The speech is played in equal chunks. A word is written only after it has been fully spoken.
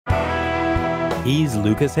He's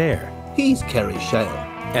Lucas Hare. He's Kerry Shale.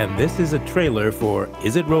 And this is a trailer for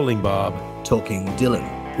Is It Rolling, Bob? Talking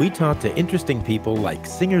Dylan. We talk to interesting people like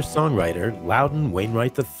singer-songwriter Loudon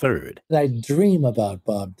Wainwright III. I dream about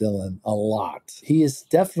Bob Dylan a lot. He is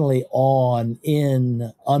definitely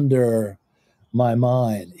under my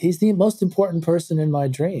mind. He's the most important person in my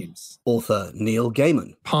dreams. Author Neil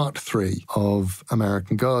Gaiman. Part 3 of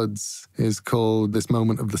American Gods is called This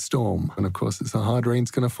Moment of the Storm. And of course, it's a hard rain's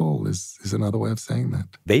gonna fall is another way of saying that.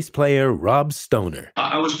 Bass player Rob Stoner.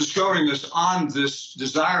 I was discovering this on this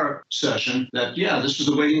Desire session that, this is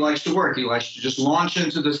the way he likes to work. He likes to just launch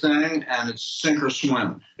into the thing and it's sink or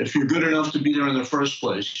swim. If you're good enough to be there in the first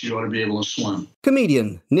place, you ought to be able to swim.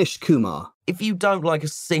 Comedian Nish Kumar. If you don't like a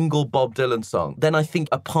single Bob Dylan song, then I think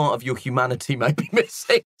a part of your humanity may be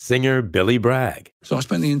missing. Singer Billy Bragg. So I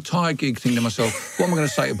spent the entire gig thinking to myself, what am I going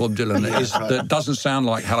to say to Bob Dylan that doesn't sound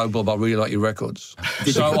like, hello, Bob, I really like your records.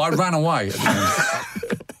 So I ran away at the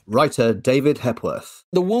end. Writer David Hepworth.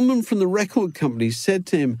 The woman from the record company said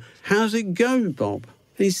to him, how's it going, Bob?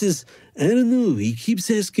 And he says, I don't know, he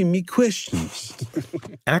keeps asking me questions.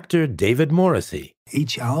 Actor David Morrissey.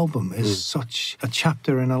 Each album is such a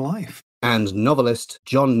chapter in a life. And novelist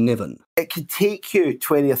John Niven. It could take you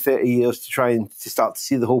 20 or 30 years to try and to start to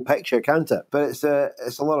see the whole picture, can't it? But it's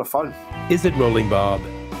a lot of fun. Is It Rolling, Bob?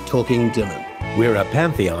 Talking Dylan. We're a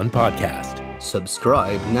Pantheon podcast.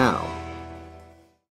 Subscribe now.